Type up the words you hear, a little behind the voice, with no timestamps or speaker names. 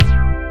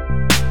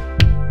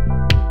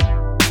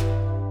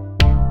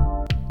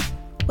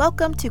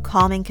Welcome to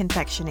Calming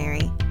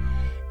Confectionery.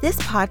 This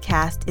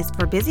podcast is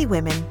for busy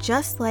women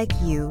just like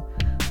you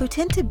who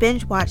tend to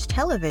binge watch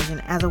television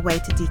as a way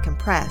to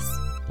decompress.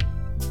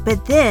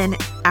 But then,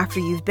 after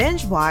you've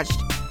binge watched,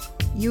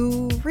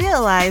 you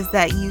realize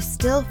that you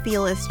still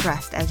feel as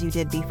stressed as you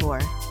did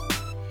before.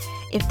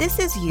 If this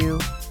is you,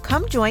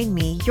 come join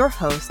me, your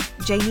host,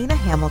 Janina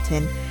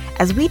Hamilton,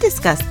 as we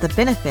discuss the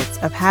benefits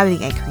of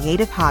having a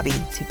creative hobby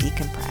to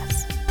decompress.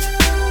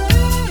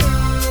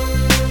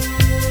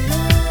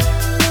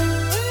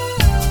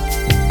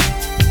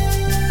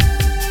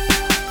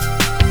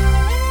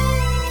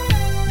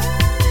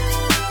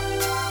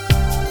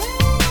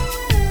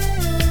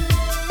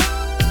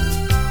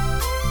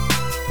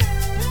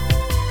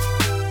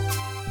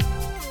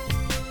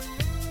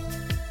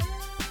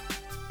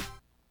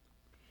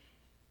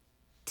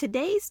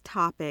 Today's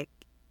topic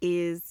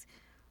is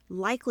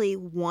likely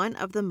one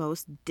of the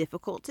most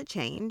difficult to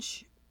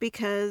change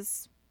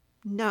because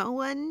no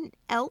one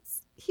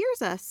else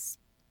hears us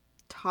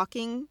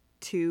talking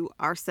to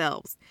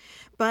ourselves.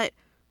 But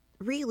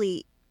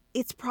really,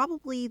 it's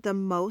probably the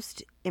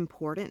most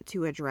important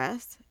to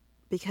address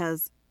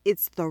because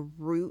it's the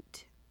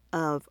root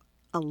of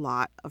a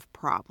lot of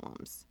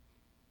problems.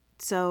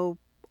 So,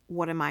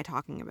 what am I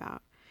talking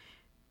about?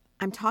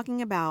 I'm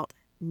talking about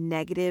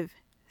negative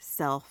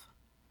self-talk.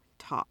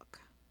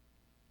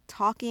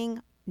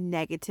 Talking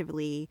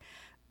negatively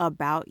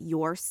about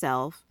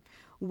yourself,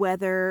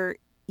 whether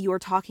you're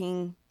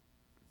talking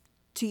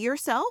to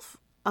yourself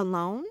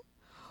alone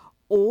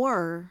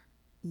or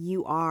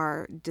you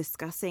are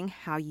discussing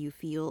how you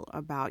feel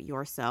about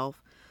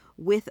yourself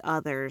with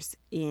others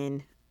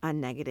in a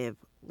negative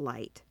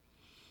light.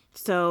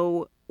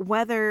 So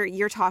whether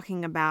you're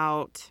talking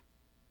about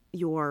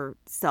your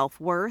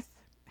self-worth,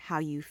 how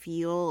you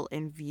feel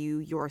and view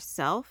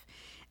yourself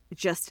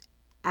just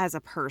as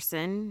a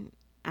person,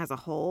 as a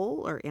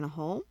whole or in a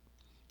whole,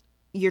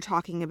 you're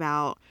talking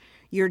about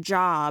your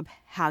job,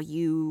 how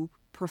you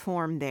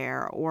perform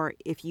there, or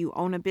if you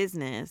own a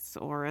business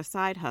or a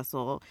side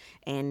hustle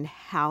and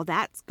how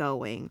that's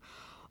going.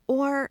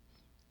 Or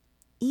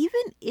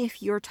even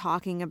if you're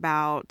talking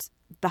about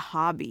the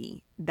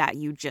hobby that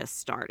you just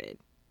started,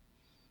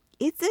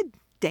 it's a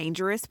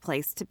dangerous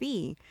place to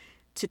be,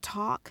 to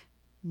talk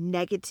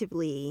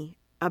negatively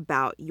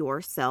about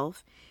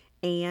yourself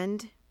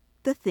and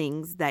the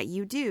things that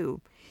you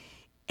do.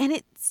 And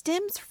it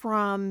stems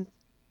from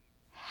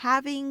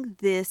having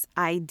this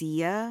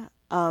idea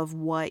of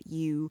what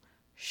you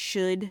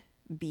should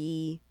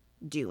be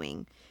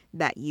doing,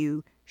 that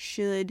you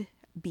should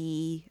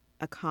be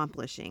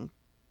accomplishing.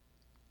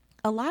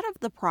 A lot of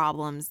the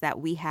problems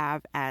that we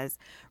have as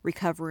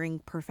recovering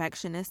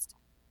perfectionists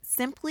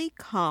simply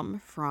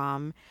come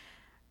from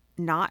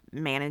not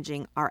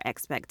managing our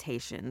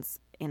expectations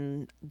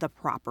in the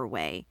proper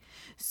way.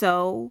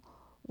 So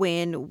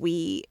when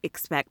we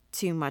expect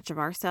too much of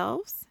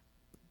ourselves,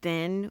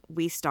 then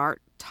we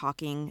start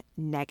talking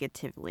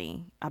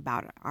negatively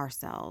about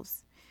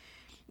ourselves.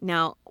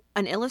 Now,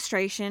 an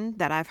illustration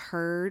that I've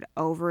heard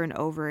over and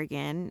over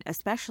again,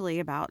 especially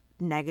about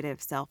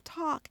negative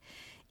self-talk,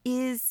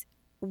 is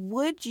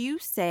would you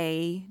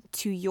say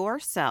to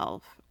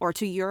yourself or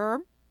to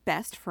your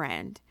best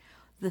friend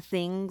the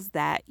things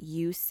that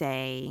you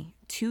say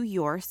to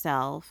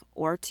yourself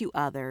or to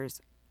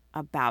others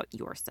about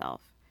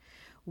yourself?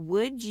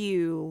 Would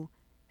you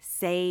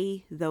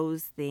say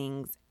those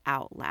things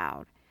out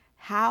loud?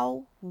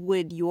 How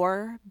would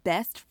your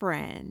best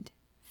friend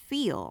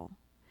feel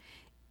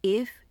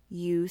if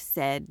you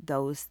said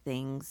those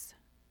things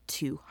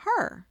to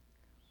her?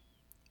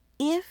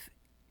 If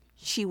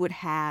she would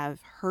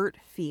have hurt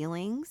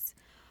feelings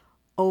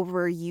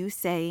over you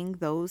saying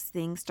those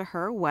things to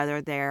her, whether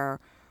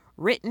they're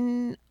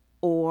written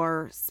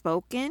or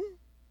spoken,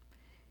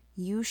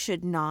 you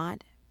should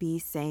not be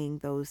saying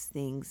those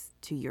things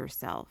to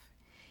yourself.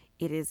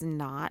 It is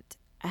not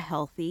a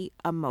healthy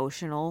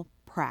emotional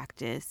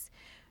practice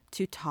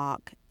to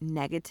talk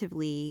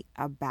negatively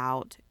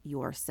about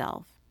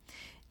yourself.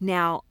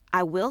 Now,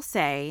 I will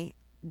say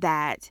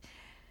that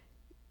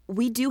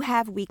we do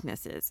have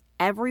weaknesses.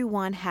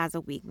 Everyone has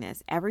a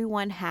weakness.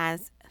 Everyone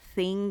has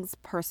things,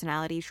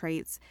 personality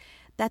traits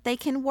that they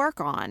can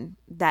work on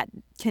that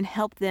can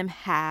help them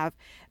have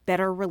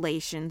better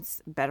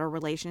relationships,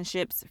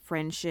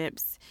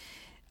 friendships,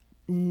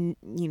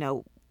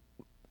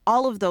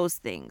 all of those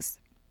things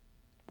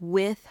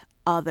with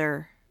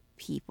other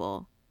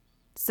people.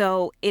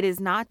 So it is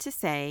not to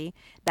say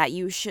that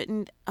you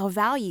shouldn't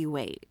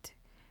evaluate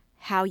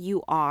how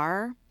you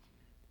are,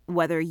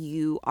 whether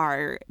you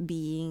are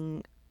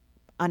being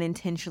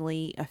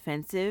unintentionally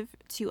offensive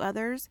to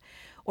others,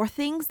 or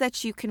things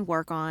that you can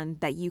work on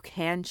that you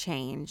can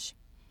change,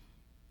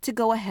 to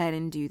go ahead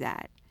and do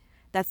that.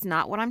 That's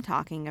not what I'm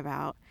talking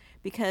about,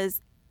 because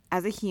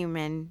as a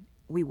human,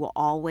 we will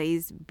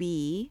always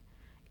be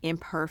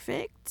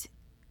imperfect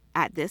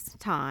at this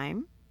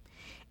time,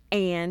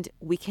 and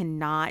we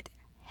cannot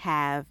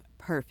have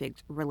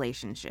perfect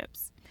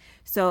relationships.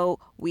 So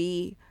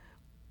we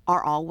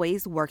are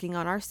always working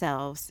on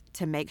ourselves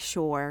to make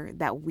sure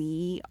that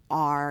we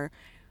are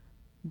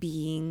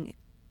being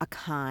a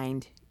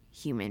kind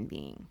human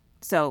being.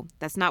 So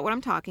that's not what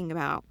I'm talking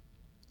about.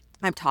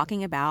 I'm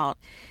talking about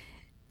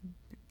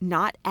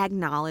not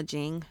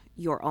acknowledging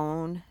your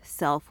own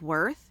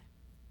self-worth,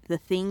 the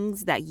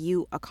things that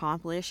you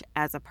accomplish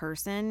as a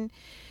person,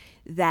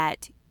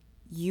 that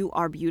you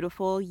are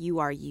beautiful, you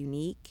are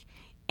unique,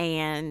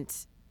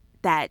 and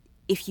that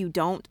if you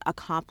don't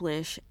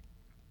accomplish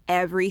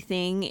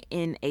everything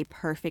in a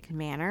perfect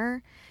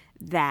manner,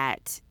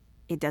 that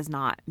it does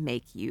not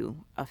make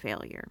you a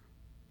failure.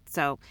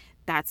 So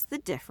that's the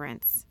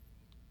difference.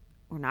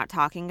 We're not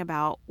talking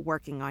about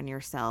working on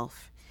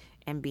yourself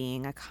and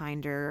being a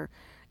kinder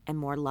and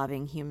more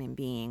loving human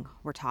being.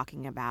 We're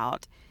talking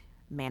about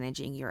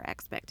managing your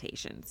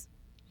expectations.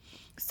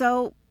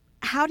 So,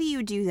 how do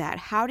you do that?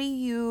 How do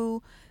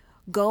you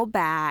go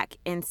back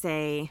and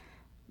say,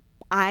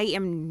 I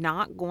am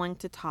not going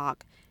to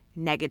talk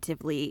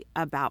negatively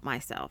about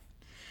myself?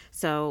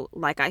 So,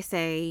 like I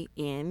say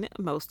in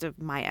most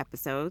of my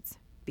episodes,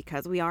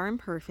 because we are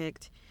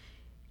imperfect,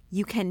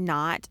 you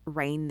cannot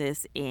rein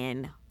this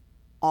in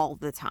all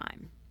the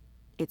time.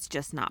 It's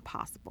just not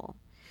possible.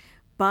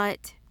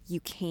 But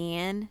you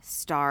can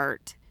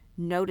start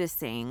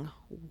noticing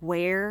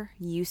where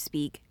you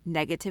speak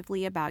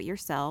negatively about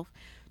yourself,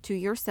 to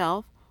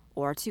yourself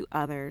or to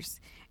others,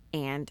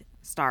 and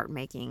start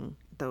making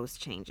those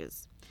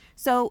changes.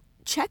 So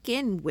check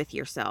in with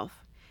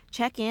yourself.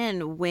 Check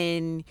in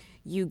when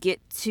you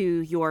get to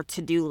your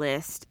to-do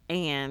list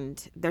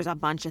and there's a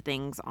bunch of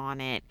things on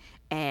it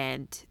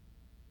and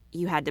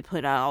you had to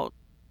put out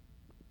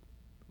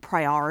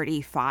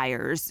priority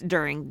fires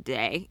during the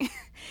day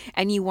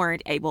and you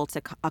weren't able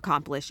to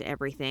accomplish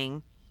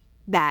everything.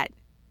 That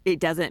it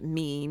doesn't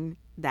mean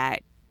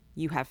that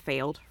you have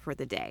failed for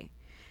the day.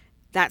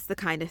 That's the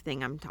kind of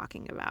thing I'm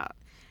talking about.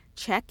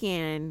 Check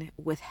in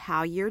with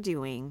how you're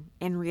doing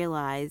and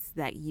realize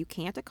that you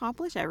can't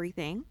accomplish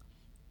everything.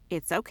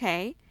 It's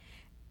okay.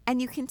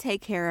 And you can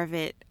take care of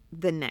it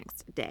the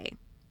next day.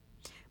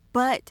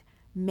 But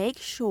make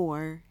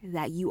sure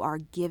that you are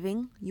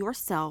giving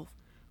yourself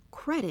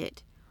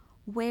credit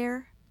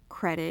where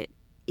credit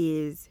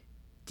is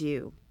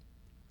due.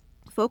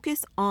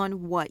 Focus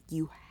on what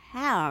you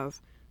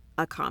have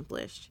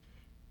accomplished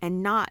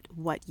and not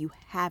what you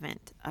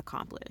haven't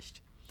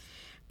accomplished.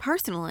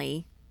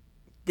 Personally,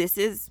 this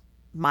is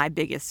my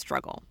biggest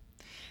struggle.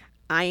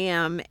 I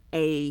am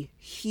a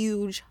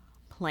huge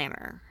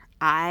planner.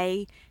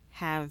 I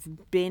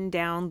have been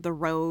down the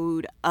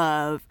road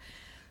of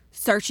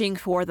searching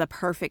for the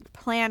perfect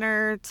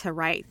planner to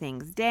write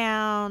things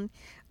down.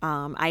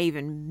 I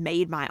even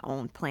made my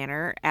own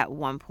planner at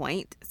one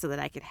point so that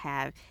I could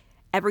have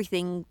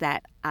everything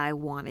that I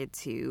wanted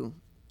to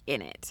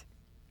in it.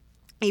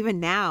 Even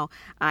now,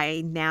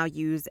 I now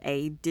use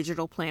a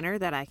digital planner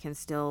that I can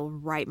still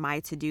write my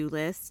to-do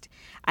list.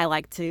 I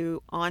like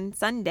to, on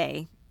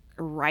Sunday,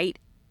 write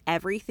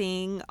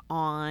everything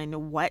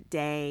on what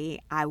day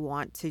I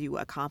want to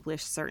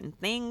accomplish certain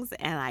things,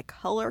 and I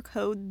color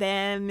code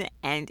them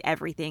and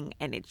everything,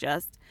 and it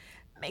just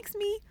makes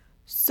me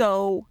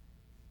so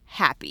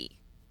happy.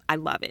 I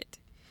love it.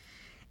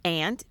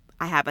 And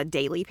I have a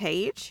daily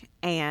page,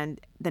 and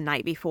the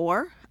night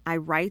before, I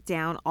write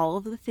down all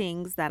of the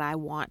things that I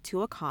want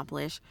to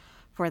accomplish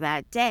for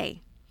that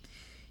day.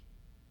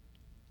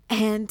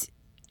 And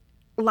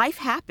life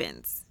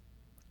happens.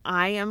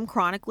 I am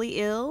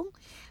chronically ill.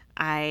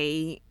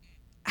 I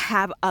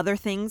have other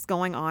things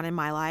going on in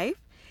my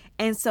life.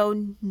 And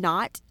so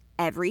not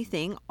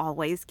everything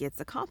always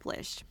gets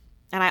accomplished.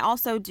 And I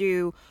also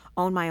do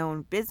own my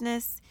own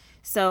business.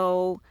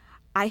 So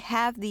I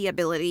have the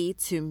ability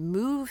to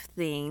move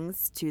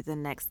things to the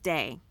next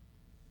day.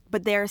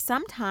 But there are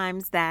some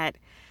times that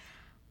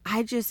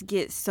I just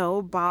get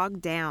so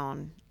bogged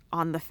down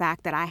on the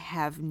fact that I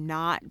have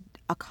not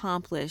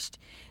accomplished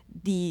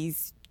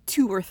these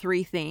 2 or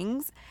 3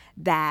 things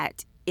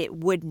that it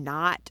would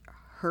not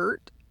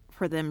hurt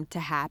for them to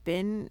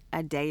happen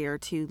a day or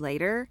two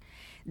later,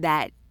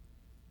 that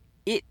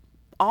it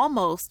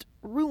almost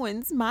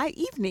ruins my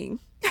evening.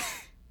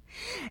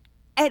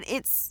 And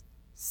it's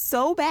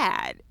so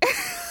bad.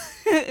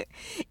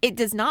 It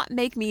does not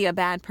make me a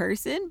bad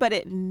person, but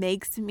it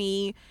makes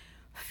me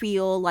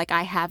feel like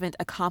I haven't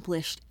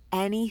accomplished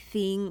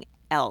anything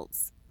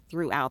else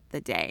throughout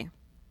the day.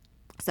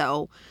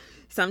 So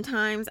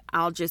sometimes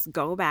I'll just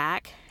go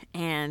back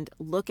and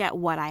look at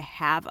what I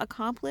have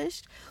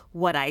accomplished,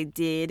 what I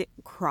did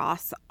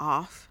cross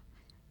off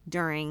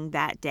during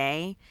that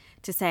day,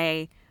 to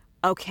say,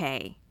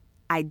 okay,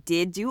 I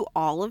did do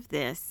all of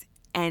this,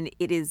 and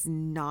it is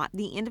not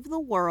the end of the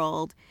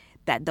world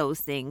that those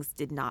things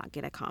did not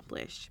get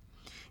accomplished.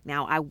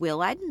 Now, I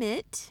will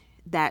admit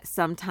that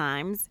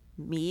sometimes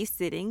me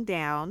sitting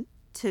down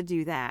to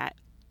do that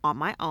on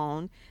my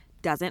own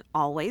doesn't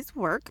always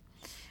work.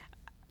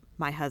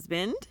 My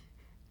husband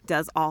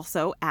does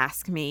also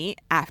ask me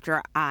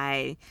after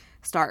I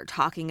start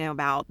talking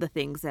about the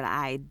things that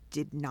I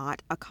did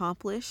not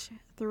accomplish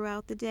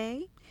throughout the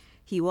day.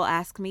 He will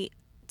ask me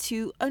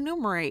to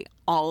enumerate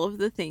all of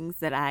the things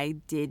that I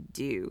did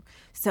do.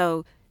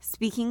 So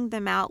speaking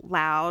them out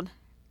loud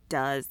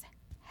does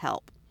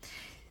help.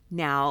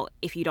 Now,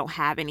 if you don't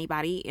have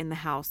anybody in the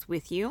house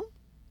with you,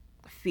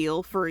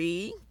 feel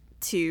free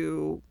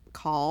to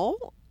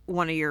call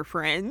one of your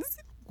friends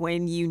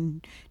when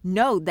you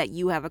know that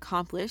you have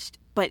accomplished,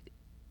 but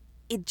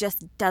it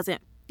just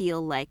doesn't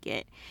feel like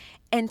it.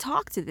 And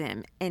talk to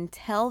them and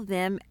tell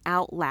them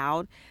out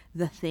loud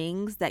the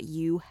things that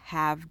you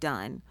have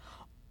done.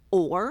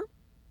 Or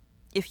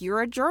if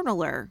you're a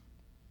journaler,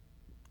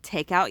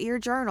 take out your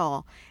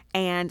journal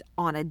and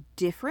on a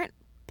different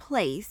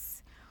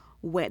place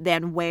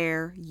than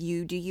where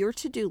you do your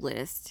to-do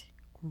list,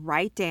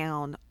 write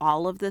down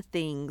all of the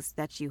things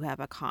that you have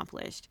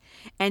accomplished.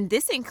 And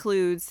this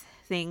includes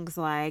things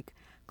like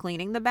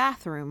cleaning the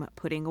bathroom,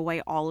 putting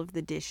away all of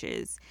the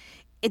dishes.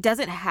 It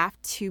doesn't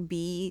have to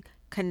be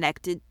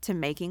connected to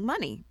making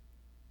money.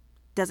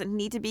 It doesn't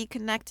need to be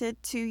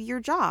connected to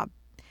your job.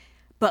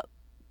 But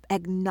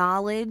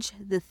acknowledge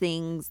the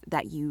things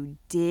that you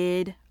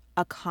did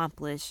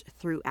accomplish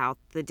throughout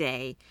the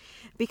day.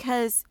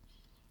 Because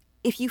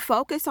if you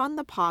focus on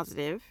the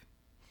positive,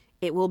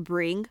 it will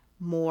bring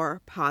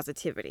more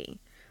positivity.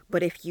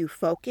 But if you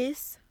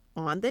focus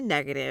on the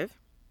negative,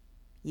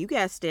 you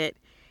guessed it,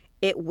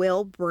 it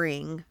will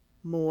bring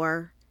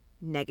more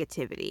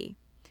negativity.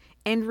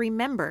 And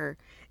remember,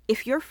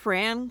 if your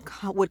friend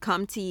would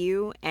come to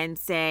you and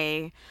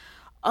say,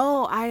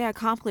 oh, I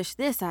accomplished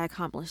this, I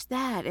accomplished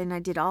that, and I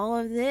did all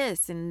of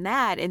this and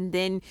that, and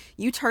then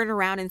you turn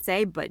around and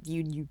say, but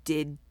you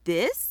did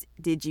this,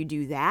 did you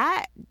do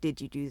that,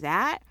 did you do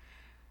that?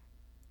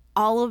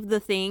 All of the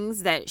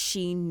things that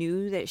she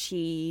knew that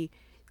she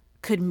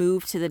could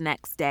move to the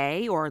next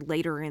day or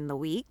later in the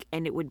week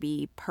and it would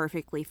be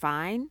perfectly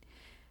fine.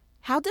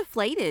 How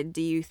deflated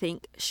do you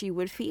think she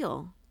would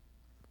feel?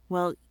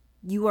 Well,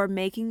 you are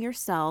making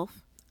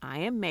yourself, I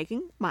am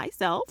making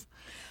myself,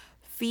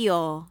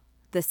 feel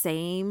the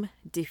same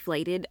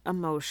deflated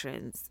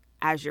emotions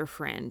as your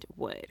friend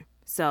would.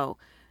 So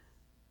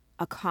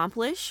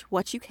accomplish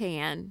what you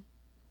can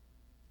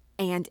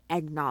and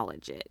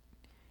acknowledge it.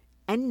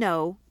 And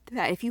know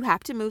that if you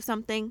have to move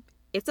something,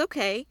 it's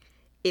okay.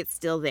 It's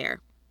still there.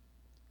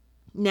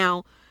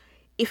 Now,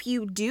 if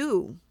you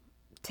do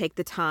take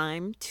the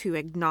time to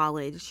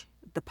acknowledge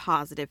the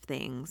positive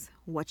things,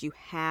 what you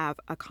have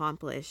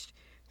accomplished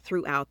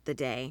throughout the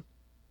day,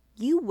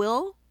 you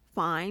will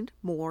find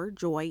more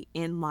joy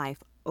in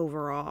life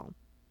overall.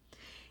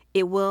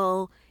 It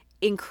will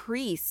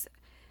increase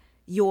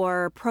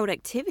your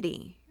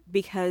productivity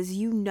because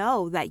you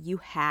know that you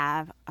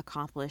have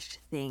accomplished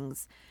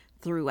things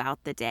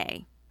throughout the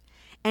day.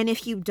 And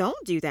if you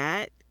don't do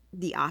that,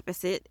 the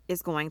opposite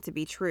is going to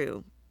be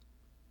true.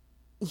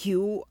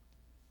 You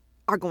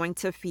are going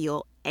to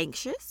feel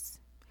anxious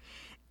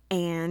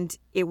and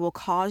it will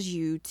cause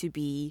you to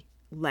be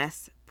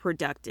less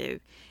productive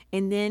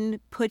and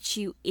then put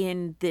you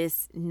in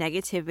this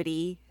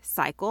negativity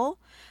cycle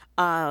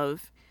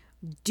of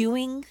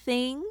doing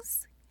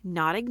things,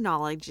 not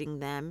acknowledging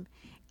them,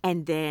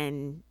 and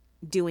then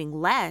doing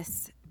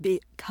less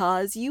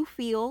because you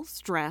feel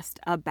stressed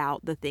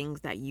about the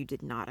things that you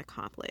did not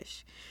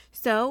accomplish.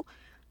 So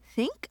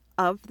think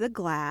of the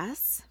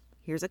glass,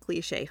 here's a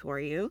cliche for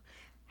you,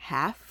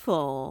 half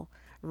full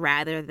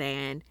rather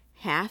than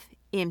half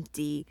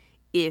empty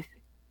if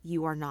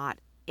you are not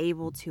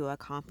able to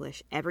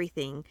accomplish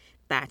everything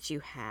that you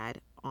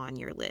had on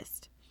your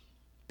list.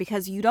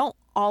 Because you don't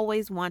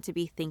always want to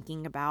be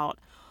thinking about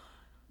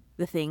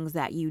the things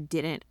that you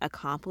didn't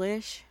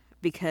accomplish,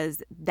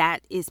 because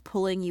that is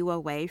pulling you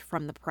away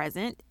from the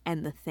present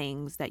and the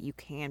things that you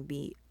can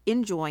be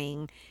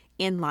enjoying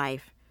in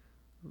life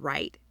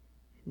right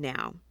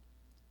now.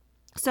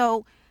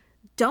 So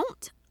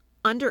don't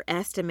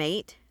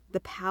underestimate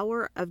the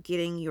power of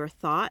getting your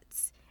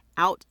thoughts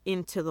out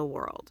into the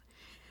world,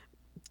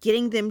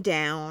 getting them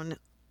down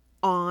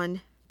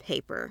on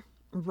paper,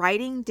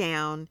 writing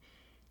down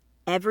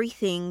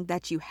everything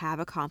that you have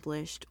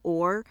accomplished,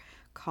 or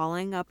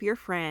calling up your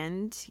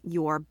friend,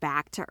 your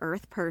back to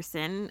earth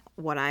person,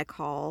 what I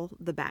call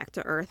the back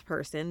to earth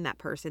person, that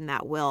person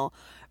that will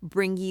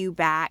bring you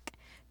back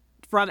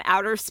from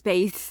outer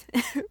space,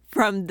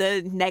 from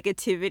the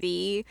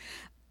negativity,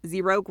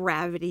 zero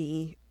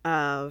gravity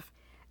of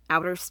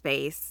outer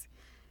space,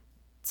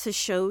 to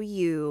show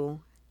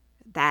you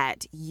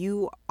that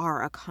you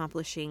are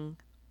accomplishing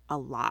a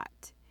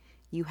lot.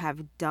 You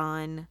have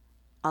done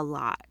a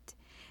lot.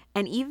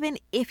 And even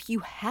if you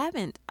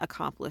haven't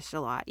accomplished a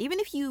lot, even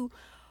if you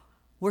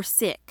were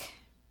sick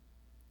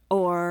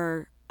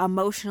or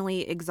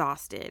emotionally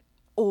exhausted,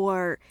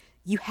 or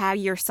you had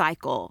your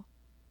cycle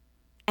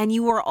and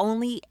you were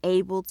only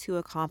able to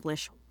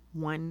accomplish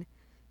one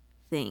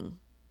thing,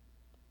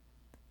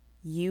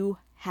 you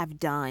have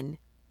done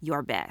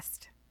your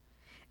best.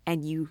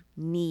 And you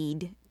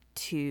need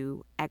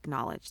to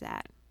acknowledge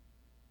that,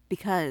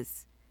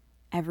 because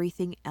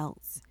everything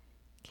else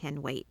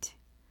can wait.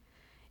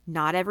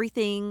 Not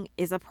everything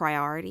is a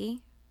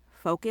priority.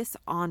 Focus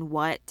on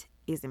what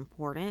is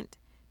important.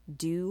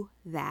 do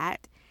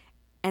that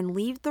and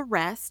leave the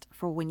rest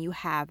for when you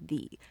have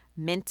the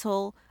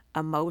mental,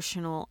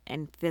 emotional,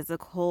 and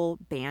physical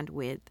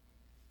bandwidth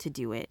to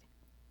do it.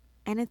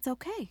 And it's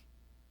okay.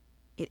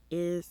 It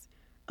is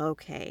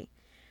okay.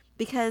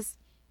 Because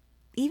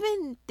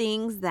even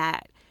things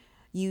that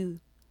you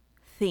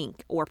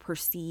think or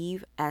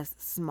perceive as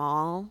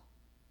small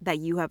that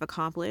you have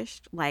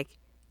accomplished, like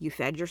you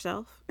fed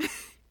yourself,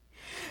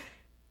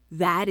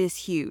 that is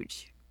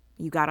huge.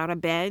 You got out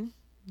of bed,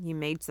 you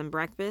made some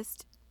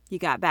breakfast, you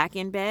got back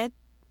in bed,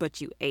 but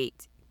you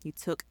ate. You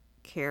took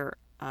care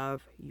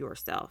of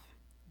yourself.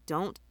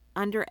 Don't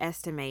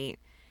underestimate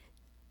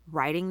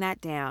writing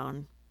that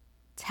down,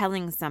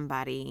 telling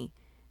somebody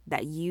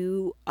that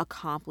you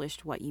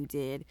accomplished what you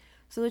did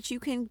so that you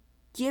can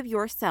give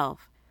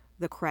yourself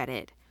the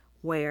credit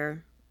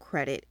where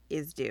credit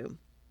is due.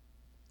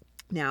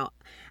 Now,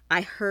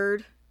 I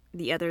heard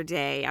the other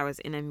day, I was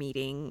in a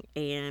meeting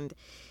and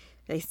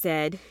they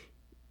said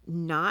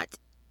not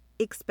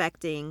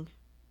expecting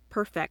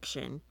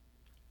perfection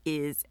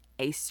is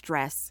a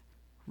stress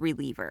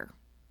reliever.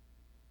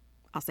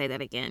 I'll say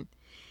that again.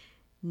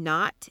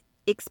 Not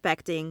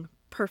expecting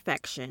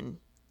perfection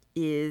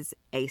is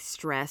a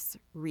stress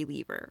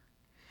reliever.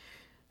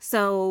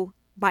 So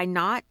by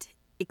not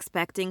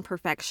expecting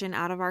perfection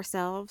out of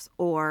ourselves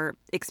or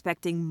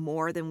expecting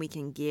more than we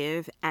can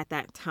give at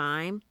that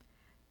time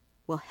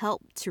will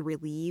help to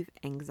relieve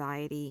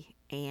anxiety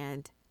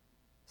and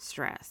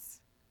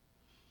stress.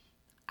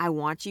 I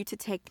want you to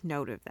take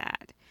note of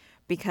that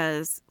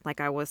because, like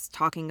I was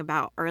talking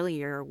about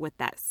earlier with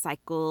that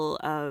cycle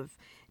of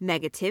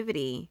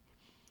negativity,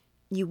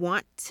 you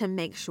want to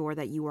make sure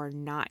that you are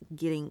not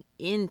getting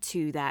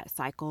into that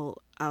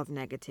cycle of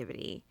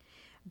negativity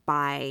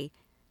by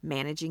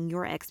managing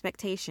your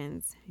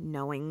expectations,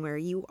 knowing where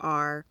you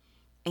are,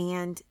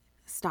 and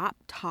stop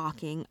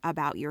talking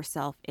about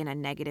yourself in a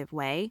negative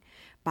way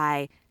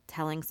by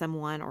telling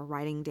someone or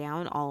writing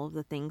down all of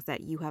the things that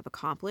you have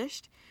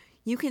accomplished.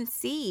 You can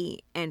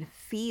see and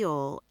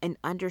feel and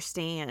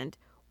understand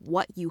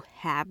what you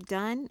have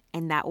done,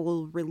 and that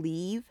will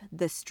relieve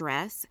the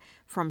stress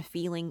from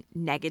feeling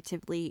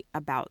negatively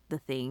about the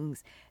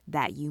things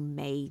that you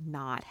may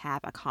not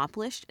have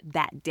accomplished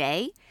that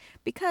day,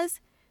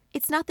 because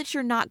it's not that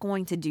you're not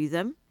going to do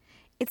them.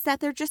 It's that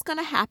they're just going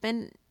to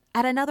happen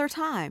at another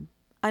time,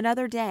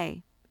 another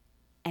day.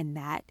 And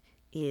that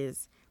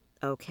is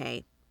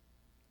okay.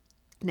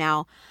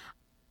 Now,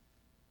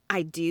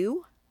 I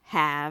do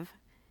have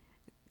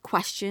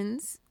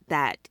questions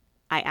that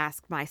I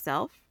ask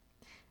myself,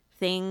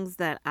 things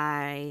that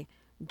I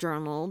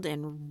journaled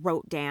and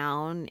wrote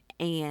down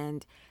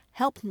and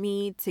helped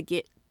me to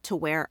get to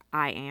where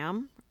I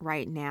am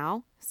right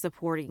now,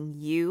 supporting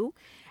you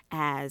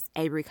as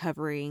a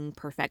recovering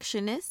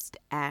perfectionist,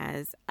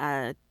 as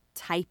a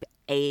type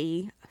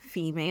A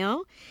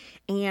female.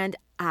 And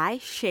I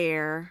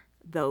share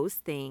those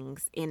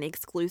things in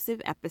exclusive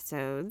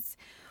episodes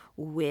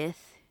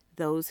with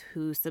those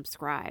who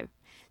subscribe.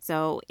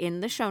 So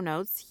in the show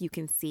notes, you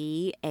can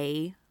see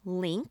a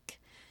link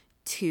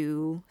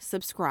to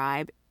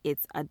subscribe.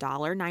 It's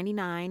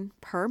 $1.99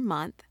 per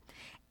month,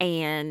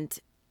 and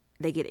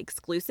they get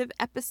exclusive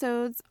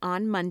episodes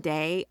on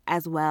Monday,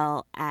 as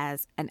well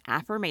as an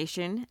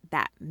affirmation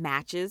that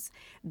matches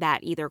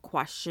that either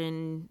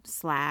question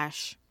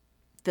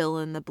 / fill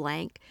in the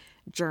blank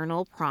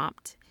journal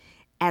prompt,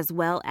 as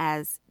well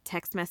as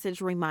text message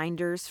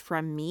reminders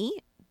from me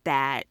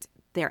that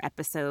their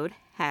episode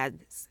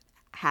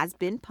has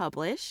been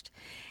published,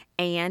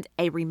 and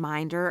a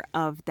reminder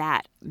of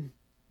that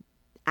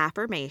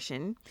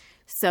affirmation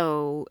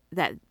so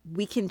that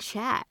we can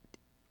chat.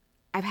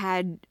 I've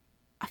had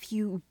a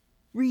few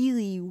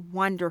really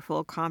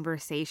wonderful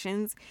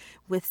conversations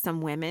with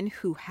some women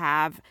who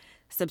have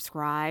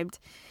subscribed.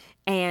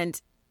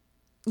 And,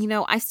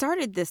 I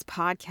started this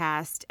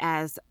podcast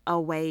as a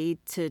way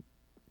to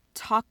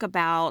talk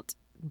about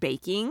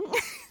baking.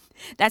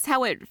 That's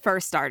how it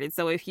first started.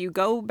 So if you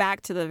go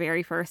back to the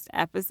very first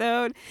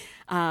episode,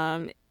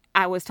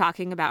 I was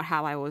talking about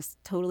how I was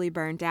totally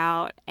burned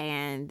out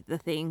and the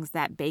things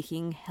that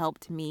baking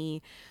helped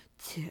me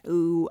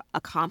to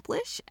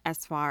accomplish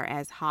as far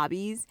as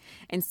hobbies.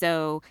 And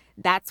so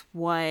that's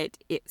what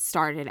it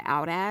started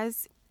out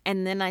as.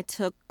 And then I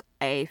took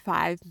a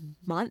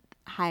 5-month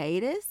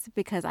hiatus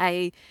because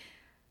I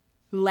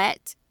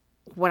let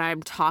what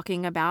I'm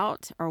talking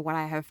about or what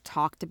I have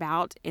talked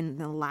about in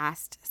the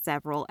last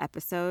several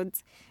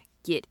episodes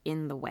get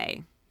in the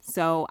way.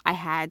 So I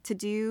had to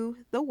do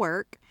the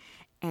work,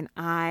 and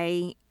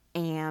I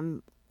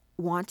am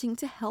wanting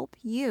to help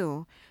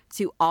you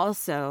to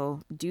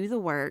also do the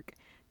work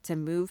to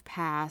move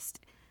past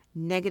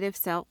negative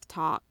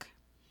self-talk,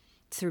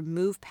 to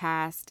move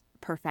past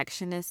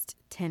perfectionist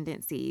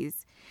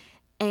tendencies,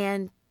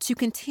 and to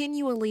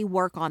continually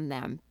work on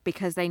them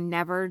because they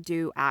never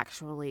do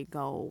actually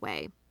go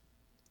away.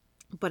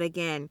 But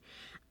again,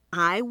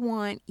 I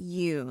want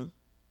you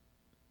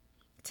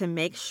to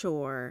make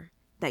sure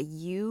that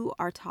you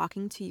are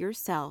talking to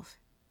yourself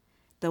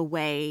the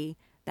way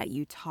that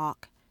you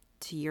talk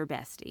to your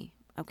bestie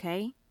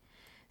Okay?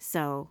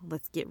 So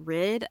let's get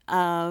rid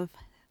of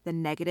the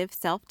negative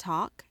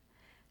self-talk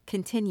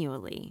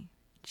continually.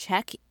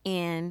 Check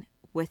in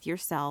with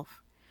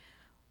yourself.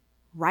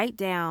 Write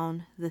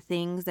down the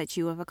things that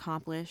you have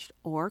accomplished,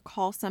 or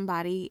call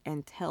somebody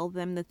and tell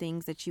them the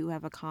things that you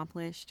have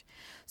accomplished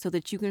so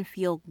that you can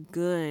feel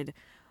good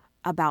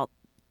about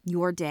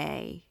your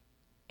day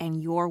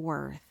and your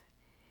worth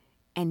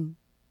and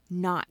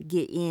not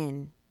get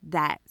in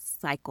that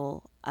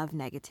cycle of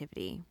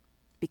negativity,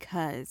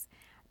 because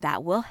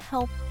that will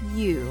help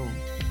you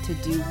to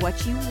do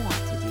what you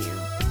want to do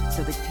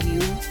so that you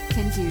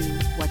can do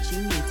what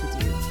you need to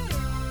do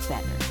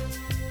better.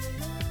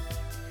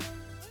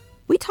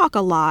 We talk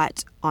a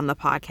lot on the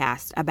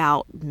podcast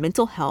about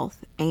mental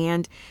health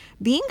and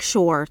being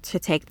sure to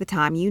take the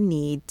time you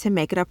need to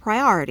make it a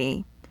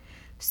priority.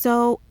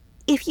 So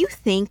if you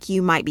think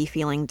you might be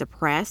feeling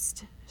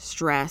depressed,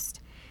 stressed,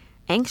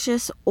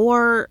 anxious,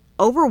 or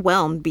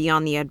overwhelmed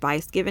beyond the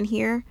advice given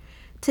here,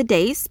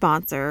 today's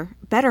sponsor,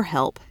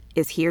 BetterHelp,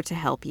 is here to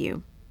help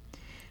you.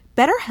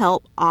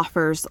 BetterHelp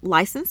offers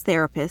licensed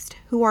therapists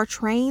who are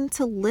trained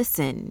to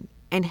listen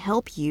and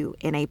help you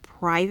in a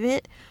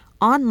private,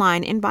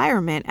 online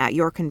environment at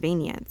your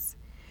convenience.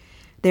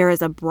 There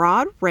is a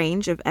broad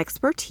range of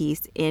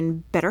expertise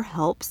in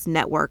BetterHelp's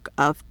network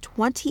of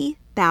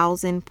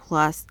 20,000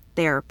 plus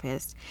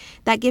therapists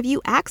that give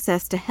you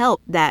access to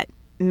help that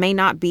may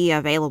not be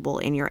available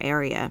in your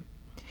area.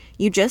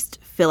 You just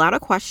fill out a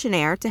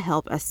questionnaire to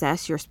help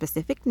assess your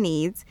specific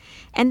needs,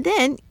 and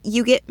then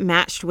you get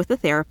matched with a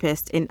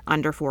therapist in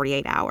under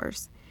 48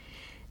 hours.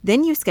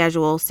 Then you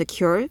schedule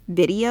secure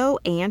video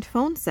and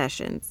phone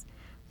sessions.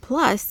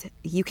 Plus,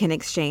 you can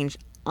exchange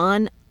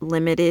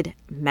unlimited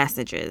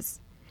messages.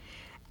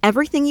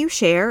 Everything you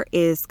share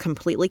is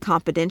completely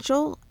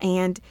confidential,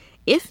 and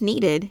if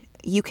needed,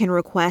 you can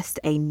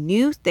request a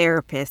new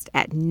therapist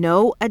at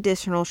no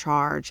additional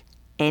charge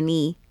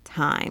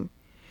anytime.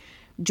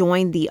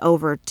 Join the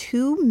over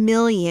 2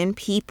 million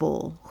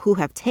people who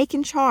have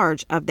taken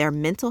charge of their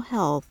mental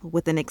health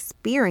with an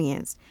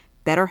experienced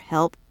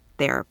BetterHelp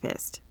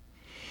therapist.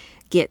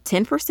 Get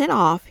 10%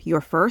 off your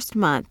first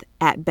month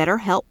at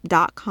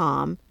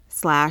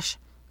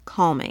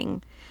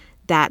betterhelp.com/calming.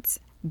 That's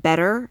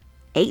betterhelp.com/CALMING.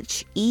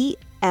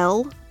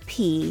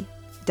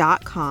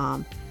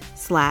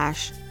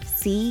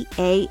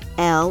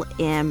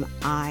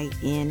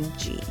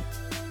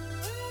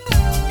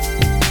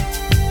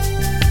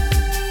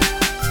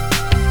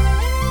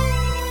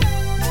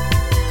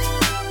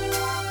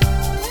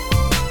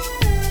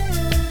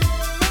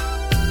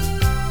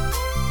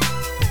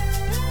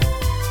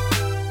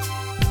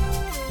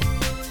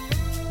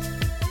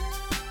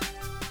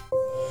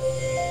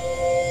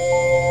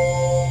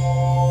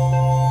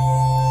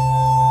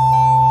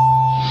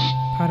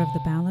 Part of the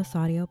Boundless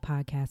Audio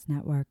Podcast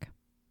Network.